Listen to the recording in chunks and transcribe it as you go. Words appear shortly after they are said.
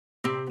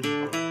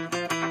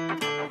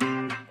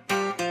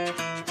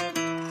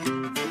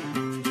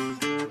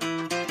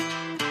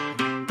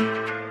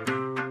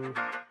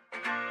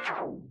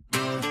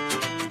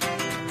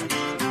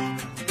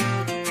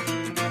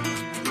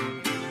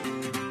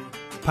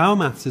Power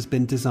Maths has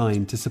been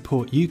designed to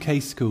support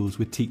UK schools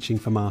with teaching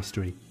for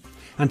mastery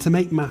and to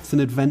make maths an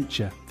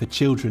adventure for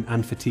children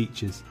and for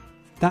teachers.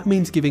 That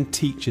means giving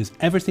teachers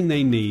everything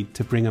they need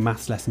to bring a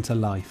maths lesson to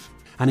life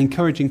and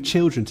encouraging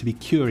children to be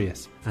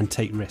curious and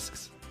take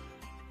risks.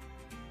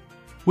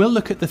 We'll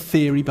look at the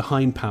theory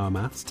behind Power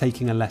Maths,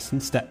 taking a lesson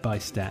step by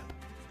step,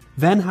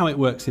 then how it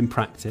works in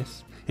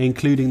practice,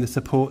 including the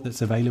support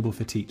that's available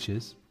for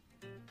teachers,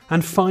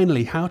 and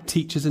finally how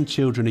teachers and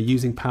children are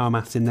using Power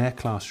Maths in their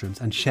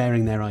classrooms and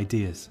sharing their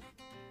ideas.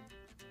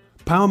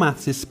 Power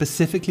Maths is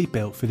specifically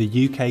built for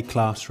the UK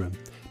classroom,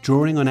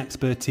 drawing on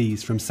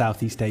expertise from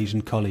Southeast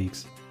Asian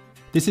colleagues.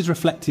 This is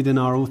reflected in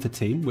our author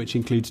team, which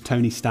includes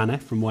Tony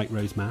Staneff from White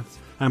Rose Maths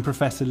and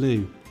Professor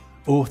Liu,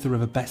 author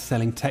of a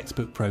best-selling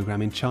textbook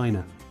programme in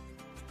China.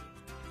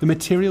 The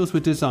materials were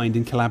designed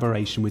in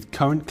collaboration with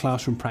current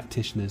classroom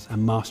practitioners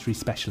and mastery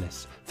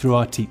specialists through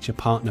our Teacher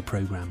Partner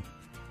programme.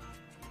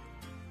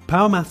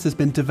 Power Maths has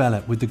been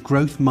developed with the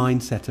growth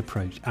mindset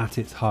approach at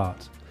its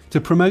heart, to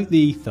promote the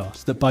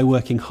ethos that by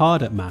working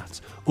hard at maths,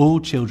 all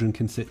children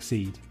can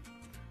succeed.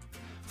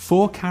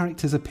 4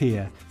 characters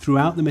appear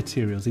throughout the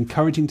materials,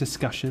 encouraging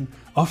discussion,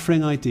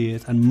 offering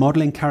ideas and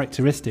modelling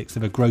characteristics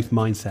of a growth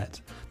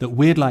mindset that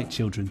we'd like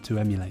children to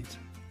emulate.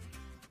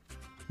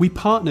 We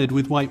partnered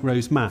with White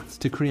Rose Maths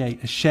to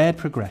create a shared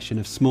progression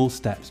of small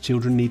steps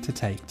children need to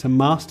take to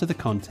master the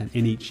content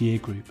in each year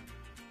group.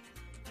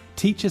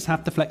 Teachers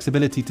have the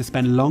flexibility to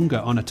spend longer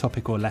on a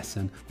topic or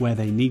lesson where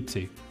they need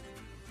to.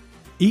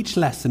 Each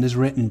lesson is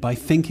written by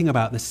thinking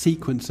about the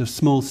sequence of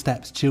small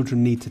steps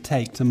children need to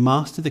take to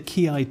master the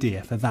key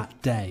idea for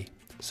that day,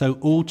 so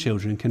all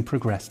children can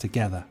progress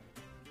together.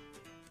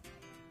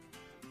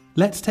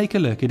 Let's take a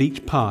look at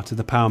each part of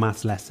the Power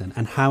Maths lesson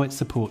and how it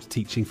supports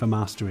teaching for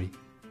mastery.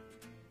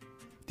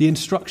 The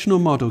instructional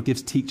model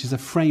gives teachers a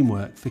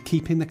framework for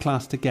keeping the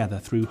class together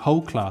through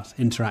whole class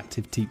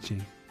interactive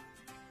teaching.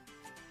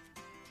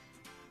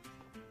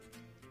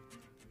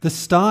 The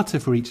starter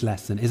for each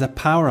lesson is a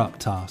power-up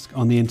task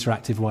on the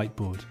interactive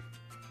whiteboard.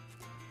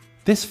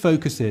 This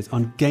focuses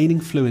on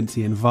gaining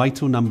fluency in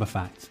vital number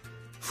facts,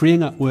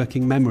 freeing up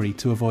working memory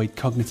to avoid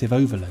cognitive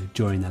overload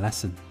during the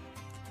lesson.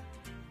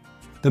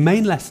 The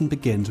main lesson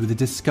begins with a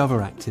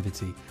Discover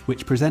activity,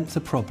 which presents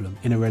a problem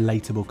in a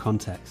relatable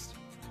context.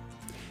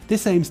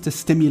 This aims to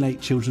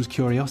stimulate children's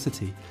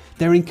curiosity.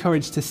 They're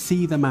encouraged to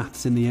see the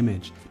maths in the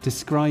image,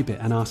 describe it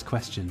and ask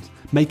questions,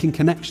 making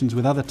connections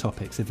with other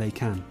topics if they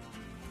can.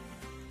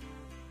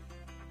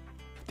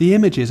 The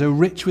images are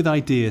rich with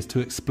ideas to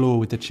explore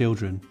with the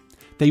children.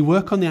 They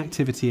work on the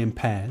activity in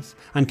pairs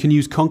and can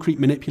use concrete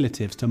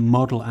manipulatives to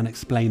model and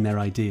explain their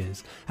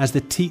ideas as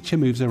the teacher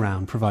moves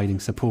around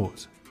providing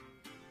support.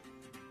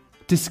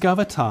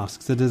 Discover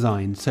tasks are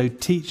designed so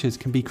teachers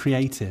can be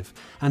creative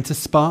and to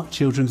spark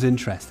children's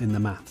interest in the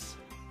maths.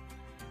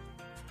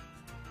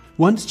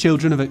 Once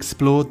children have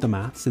explored the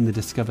maths in the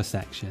Discover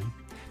section,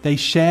 they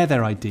share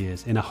their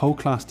ideas in a whole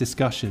class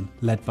discussion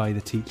led by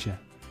the teacher.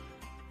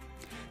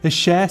 The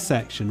Share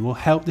section will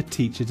help the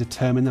teacher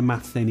determine the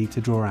maths they need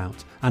to draw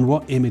out and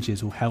what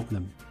images will help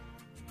them.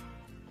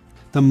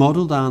 The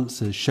modelled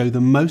answers show the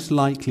most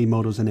likely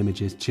models and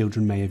images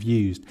children may have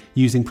used,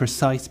 using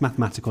precise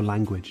mathematical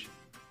language.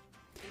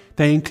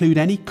 They include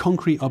any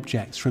concrete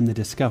objects from the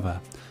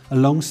Discover,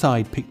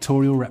 alongside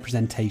pictorial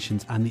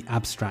representations and the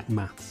abstract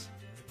maths.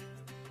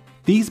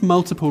 These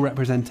multiple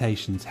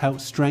representations help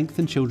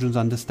strengthen children's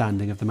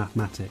understanding of the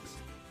mathematics.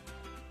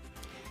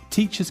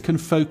 Teachers can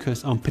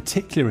focus on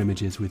particular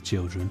images with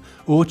children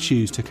or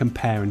choose to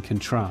compare and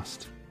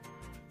contrast.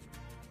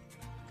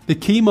 The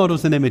key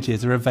models and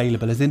images are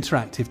available as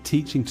interactive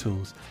teaching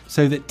tools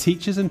so that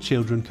teachers and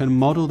children can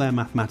model their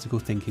mathematical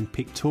thinking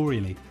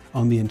pictorially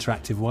on the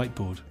interactive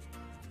whiteboard.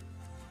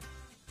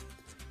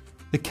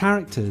 The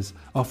characters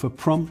offer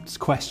prompts,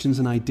 questions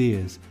and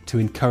ideas to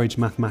encourage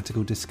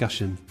mathematical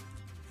discussion.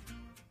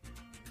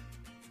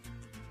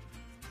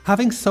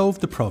 Having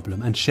solved the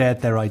problem and shared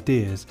their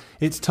ideas,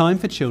 it's time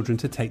for children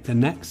to take the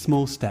next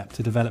small step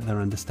to develop their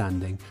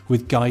understanding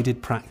with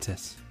guided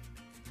practice.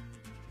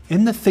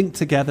 In the Think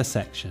Together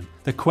section,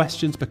 the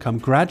questions become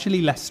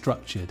gradually less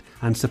structured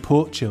and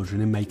support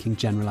children in making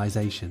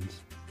generalisations.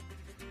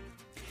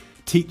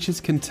 Teachers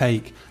can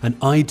take an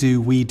I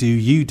do, we do,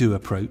 you do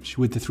approach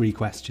with the 3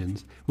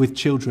 questions, with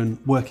children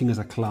working as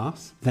a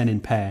class, then in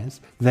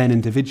pairs, then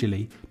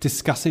individually,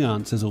 discussing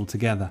answers all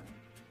together.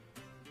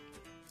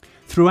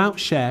 Throughout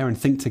Share and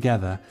Think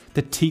Together,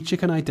 the teacher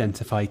can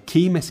identify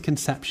key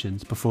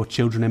misconceptions before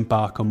children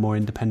embark on more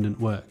independent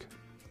work.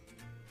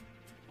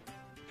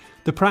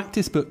 The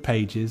practice book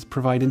pages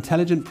provide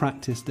intelligent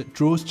practice that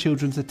draws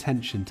children's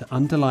attention to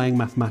underlying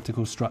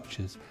mathematical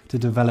structures to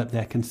develop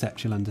their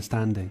conceptual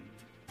understanding.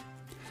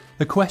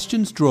 The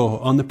questions draw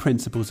on the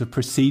principles of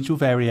procedural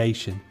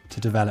variation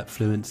to develop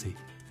fluency.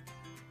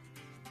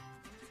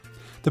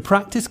 The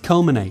practice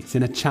culminates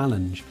in a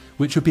challenge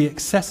which will be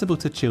accessible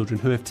to children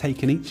who have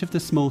taken each of the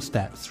small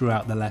steps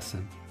throughout the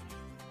lesson.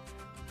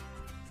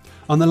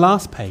 On the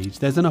last page,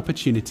 there's an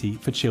opportunity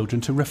for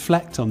children to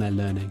reflect on their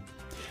learning.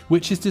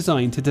 which is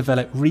designed to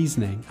develop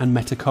reasoning and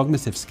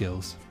metacognitive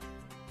skills.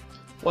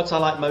 What I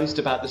like most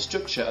about the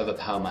structure of a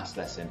Power Maths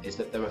lesson is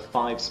that there are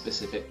 5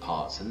 specific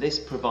parts, and this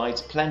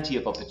provides plenty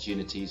of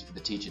opportunities for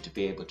the teacher to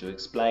be able to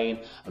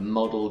explain and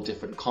model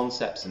different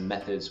concepts and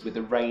methods with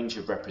a range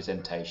of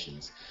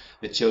representations.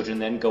 The children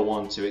then go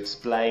on to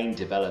explain,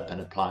 develop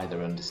and apply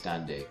their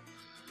understanding.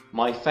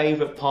 My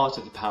favourite part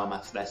of the Power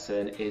Maths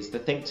lesson is the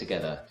think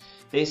together.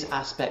 This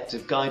aspect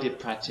of guided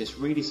practice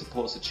really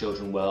supports the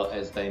children well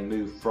as they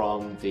move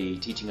from the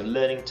teaching and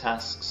learning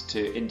tasks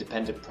to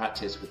independent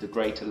practice with a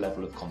greater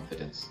level of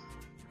confidence.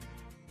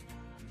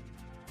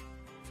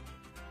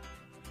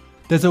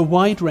 There's a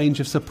wide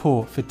range of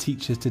support for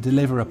teachers to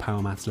deliver a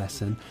Power Maths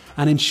lesson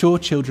and ensure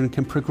children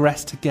can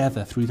progress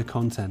together through the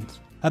content.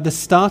 At the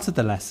start of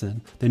the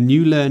lesson, the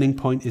new learning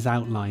point is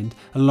outlined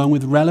along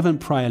with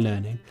relevant prior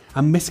learning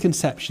and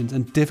misconceptions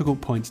and difficult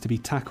points to be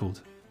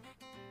tackled.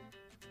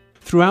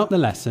 Throughout the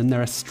lesson,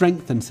 there are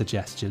strength and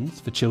suggestions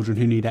for children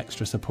who need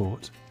extra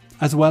support,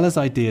 as well as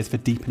ideas for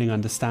deepening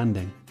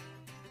understanding.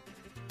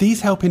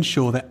 These help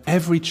ensure that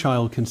every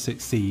child can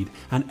succeed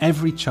and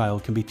every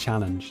child can be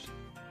challenged.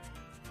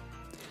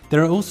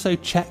 There are also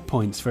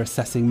checkpoints for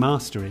assessing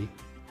mastery.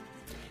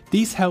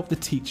 These help the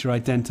teacher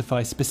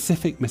identify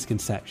specific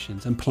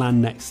misconceptions and plan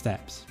next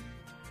steps.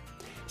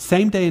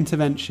 Same-day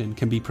intervention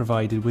can be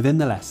provided within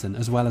the lesson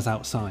as well as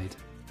outside.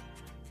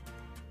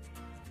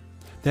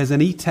 There's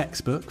an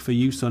e-textbook for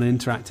use on an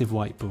interactive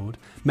whiteboard,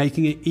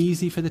 making it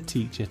easy for the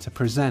teacher to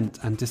present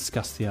and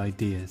discuss the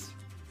ideas.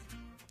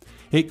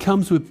 It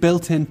comes with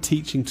built-in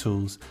teaching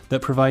tools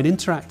that provide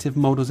interactive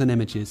models and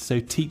images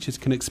so teachers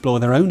can explore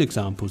their own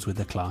examples with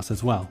the class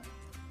as well.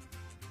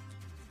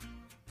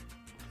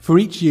 For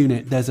each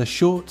unit, there's a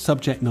short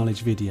subject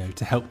knowledge video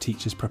to help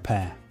teachers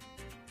prepare.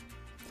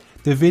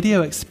 The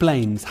video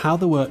explains how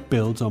the work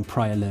builds on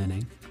prior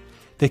learning,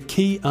 the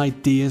key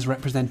ideas,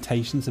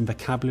 representations and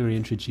vocabulary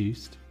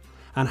introduced,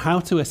 and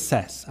how to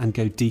assess and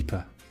go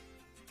deeper.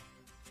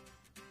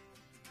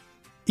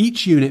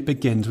 Each unit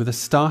begins with a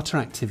starter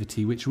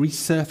activity which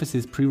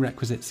resurfaces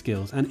prerequisite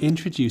skills and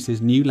introduces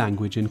new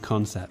language and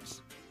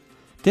concepts.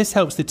 This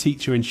helps the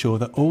teacher ensure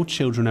that all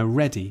children are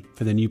ready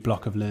for the new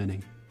block of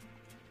learning.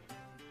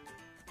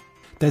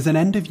 There's an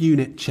end of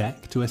unit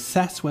check to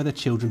assess whether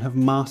children have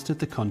mastered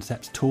the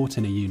concepts taught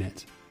in a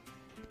unit.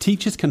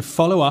 Teachers can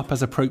follow up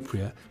as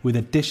appropriate with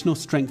additional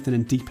strengthen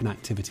and deepen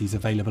activities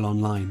available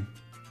online.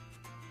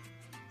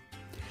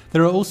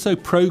 There are also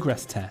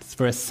progress tests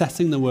for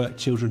assessing the work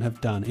children have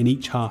done in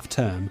each half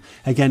term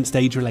against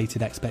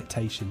age-related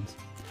expectations,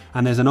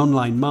 and there's an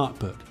online mark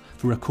book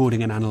for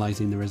recording and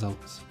analysing the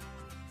results.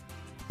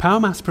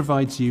 Power Maths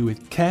provides you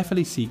with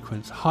carefully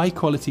sequenced,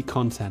 high-quality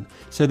content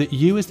so that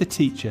you as the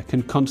teacher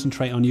can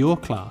concentrate on your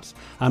class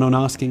and on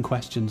asking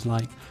questions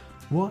like,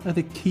 what are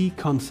the key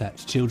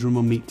concepts children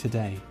will meet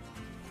today?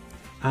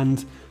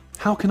 And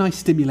how can I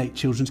stimulate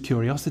children's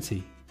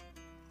curiosity?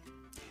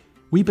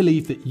 We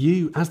believe that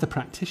you, as the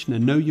practitioner,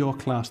 know your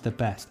class the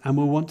best and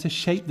will want to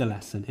shape the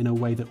lesson in a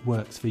way that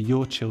works for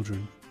your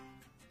children.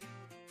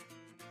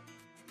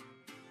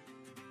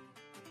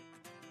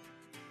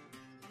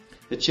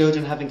 The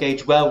children have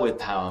engaged well with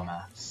Power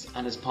Maths,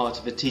 and as part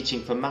of a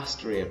teaching for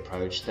mastery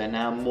approach, they're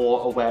now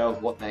more aware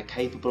of what they're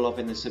capable of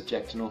in the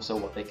subject and also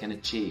what they can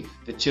achieve.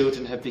 The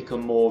children have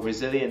become more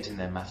resilient in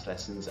their maths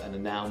lessons and are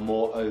now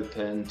more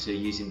open to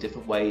using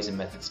different ways and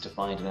methods to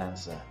find an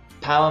answer.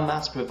 Power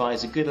Maths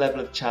provides a good level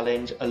of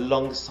challenge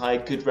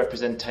alongside good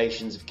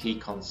representations of key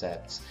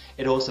concepts.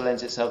 It also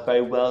lends itself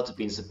very well to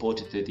being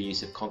supported through the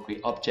use of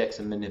concrete objects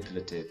and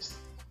manipulatives.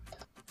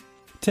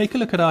 Take a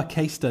look at our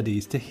case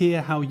studies to hear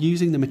how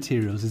using the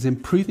materials is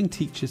improving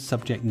teachers'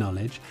 subject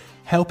knowledge,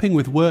 helping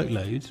with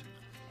workload,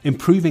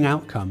 improving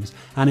outcomes,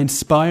 and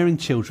inspiring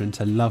children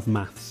to love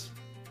maths.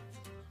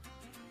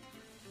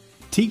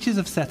 Teachers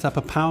have set up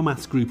a Power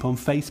Maths group on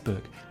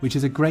Facebook, which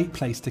is a great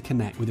place to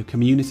connect with a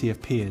community of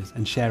peers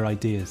and share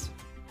ideas.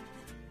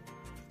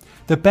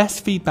 The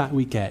best feedback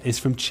we get is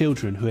from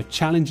children who are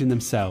challenging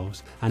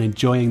themselves and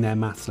enjoying their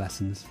maths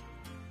lessons.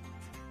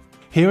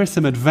 Here are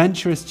some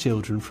adventurous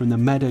children from the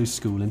Meadows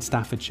School in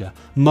Staffordshire,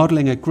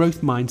 modelling a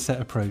growth mindset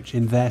approach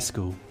in their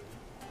school.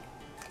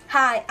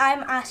 Hi,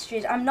 I'm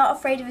Astrid. I'm not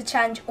afraid of a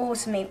challenge or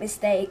to make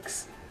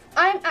mistakes.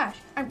 I'm Ash.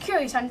 I'm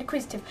curious and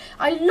inquisitive.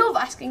 I love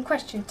asking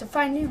questions to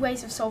find new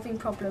ways of solving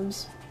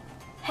problems.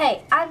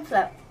 Hey, I'm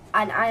Flo,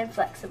 and I am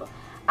flexible.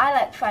 I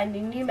like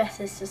finding new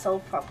methods to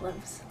solve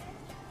problems.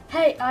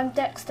 Hey, I'm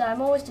Dexter.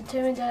 I'm always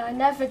determined and I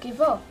never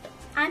give up.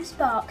 I'm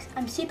Sparks.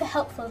 I'm super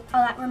helpful.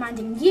 I like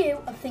reminding you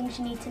of things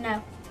you need to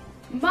know.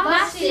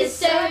 Maths is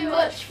so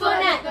much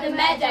fun at the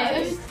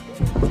Meadows.